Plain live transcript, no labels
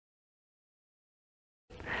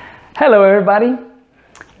Hello everybody,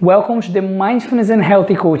 welcome to the Mindfulness and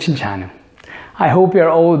Healthy Coaching channel. I hope you are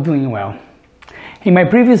all doing well. In my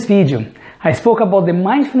previous video, I spoke about the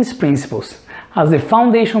mindfulness principles as the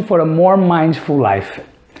foundation for a more mindful life.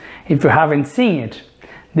 If you haven't seen it,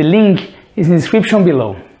 the link is in the description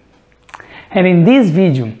below. And in this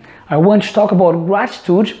video, I want to talk about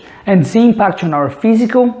gratitude and its impact on our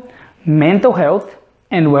physical, mental health,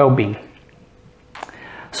 and well-being.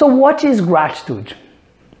 So what is gratitude?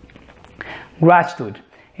 Gratitude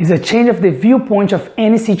is a change of the viewpoint of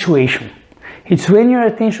any situation. It's when your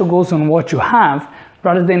attention goes on what you have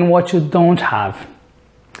rather than what you don't have.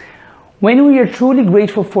 When we are truly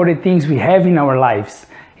grateful for the things we have in our lives,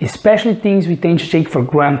 especially things we tend to take for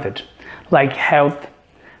granted, like health,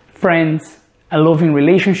 friends, a loving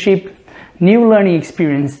relationship, new learning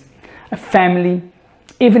experience, a family,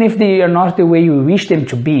 even if they are not the way we wish them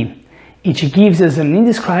to be, it gives us an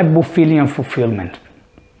indescribable feeling of fulfillment.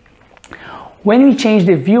 When we change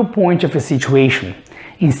the viewpoint of a situation,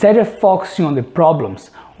 instead of focusing on the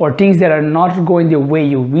problems or things that are not going the way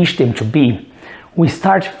you wish them to be, we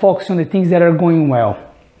start focusing on the things that are going well.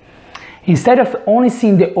 Instead of only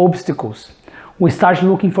seeing the obstacles, we start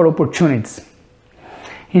looking for opportunities.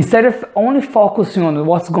 Instead of only focusing on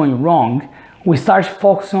what's going wrong, we start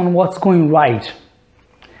focusing on what's going right.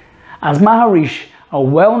 As Maharishi, a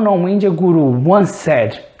well-known Indian guru, once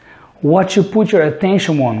said, what you put your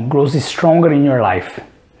attention on grows stronger in your life.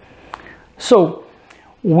 So,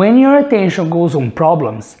 when your attention goes on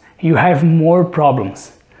problems, you have more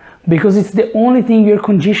problems, because it's the only thing you're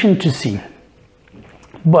conditioned to see.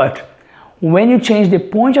 But when you change the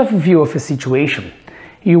point of view of a situation,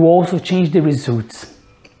 you also change the results.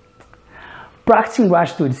 Practicing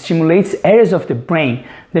gratitude stimulates areas of the brain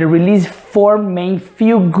that release four main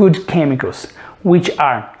feel-good chemicals, which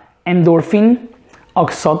are endorphin,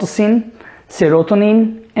 oxytocin,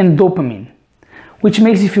 serotonin, and dopamine, which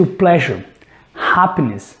makes you feel pleasure,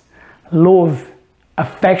 happiness, love,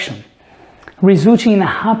 affection, resulting in a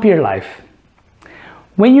happier life.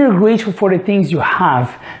 When you're grateful for the things you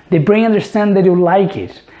have, the brain understands that you like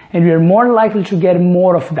it, and you're more likely to get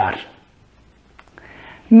more of that.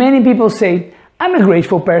 Many people say, I'm a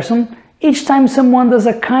grateful person. Each time someone does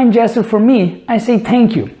a kind gesture for me, I say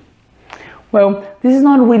thank you. Well, this is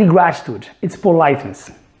not really gratitude, it's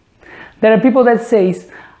politeness. There are people that say,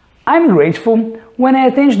 I'm grateful. When I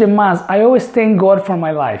attend the Mass, I always thank God for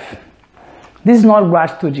my life. This is not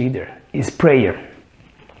gratitude either, it's prayer.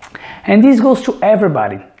 And this goes to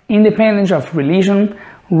everybody, independent of religion,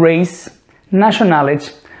 race,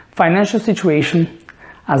 nationality, financial situation,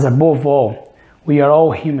 as above all, we are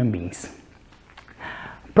all human beings.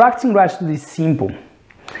 Practicing gratitude is simple,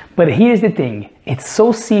 but here's the thing, it's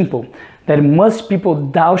so simple that most people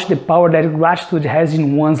doubt the power that gratitude has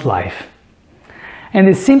in one's life. And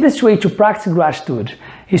the simplest way to practice gratitude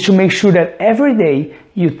is to make sure that every day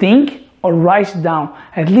you think or write down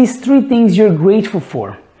at least 3 things you're grateful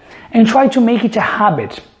for, and try to make it a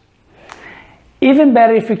habit. Even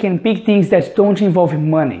better if you can pick things that don't involve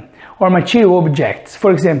money or material objects,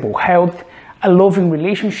 for example, health, a loving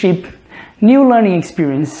relationship, new learning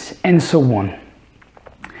experience, and so on.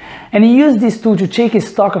 And use this tool to take a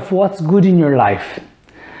stock of what's good in your life,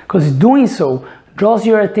 because doing so draws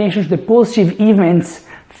your attention to the positive events,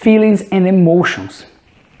 feelings, and emotions.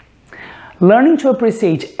 Learning to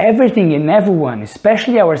appreciate everything and everyone,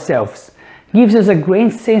 especially ourselves, gives us a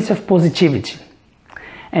great sense of positivity.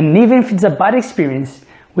 And even if it's a bad experience,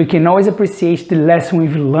 we can always appreciate the lesson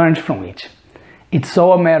we've learned from it. It's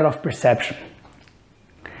all a matter of perception.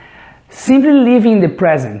 Simply living in the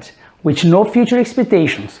present, with no future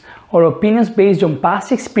expectations or opinions based on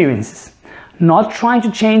past experiences, not trying to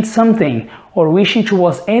change something or wishing it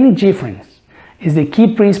was any different, is the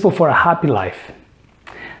key principle for a happy life.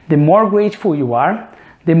 The more grateful you are,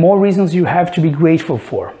 the more reasons you have to be grateful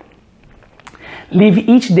for. Live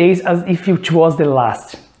each day as if it was the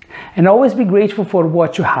last, and always be grateful for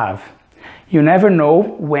what you have. You never know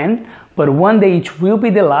when, but one day it will be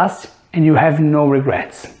the last and you have no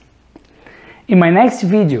regrets. In my next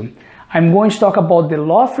video, I'm going to talk about the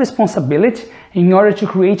law of responsibility in order to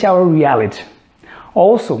create our reality.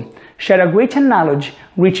 Also, share a great analogy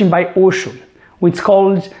written by Osho, which is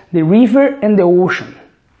called the river and the ocean,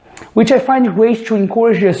 which I find great to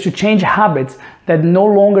encourage us to change habits that no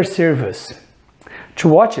longer serve us. To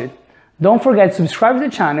watch it, don't forget to subscribe to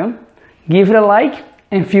the channel, give it a like,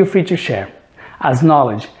 and feel free to share, as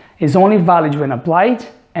knowledge is only valid when applied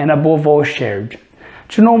and above all shared.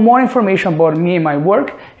 To know more information about me and my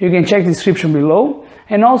work, you can check the description below,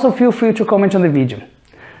 and also feel free to comment on the video.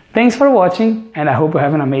 Thanks for watching, and I hope you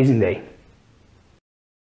have an amazing day.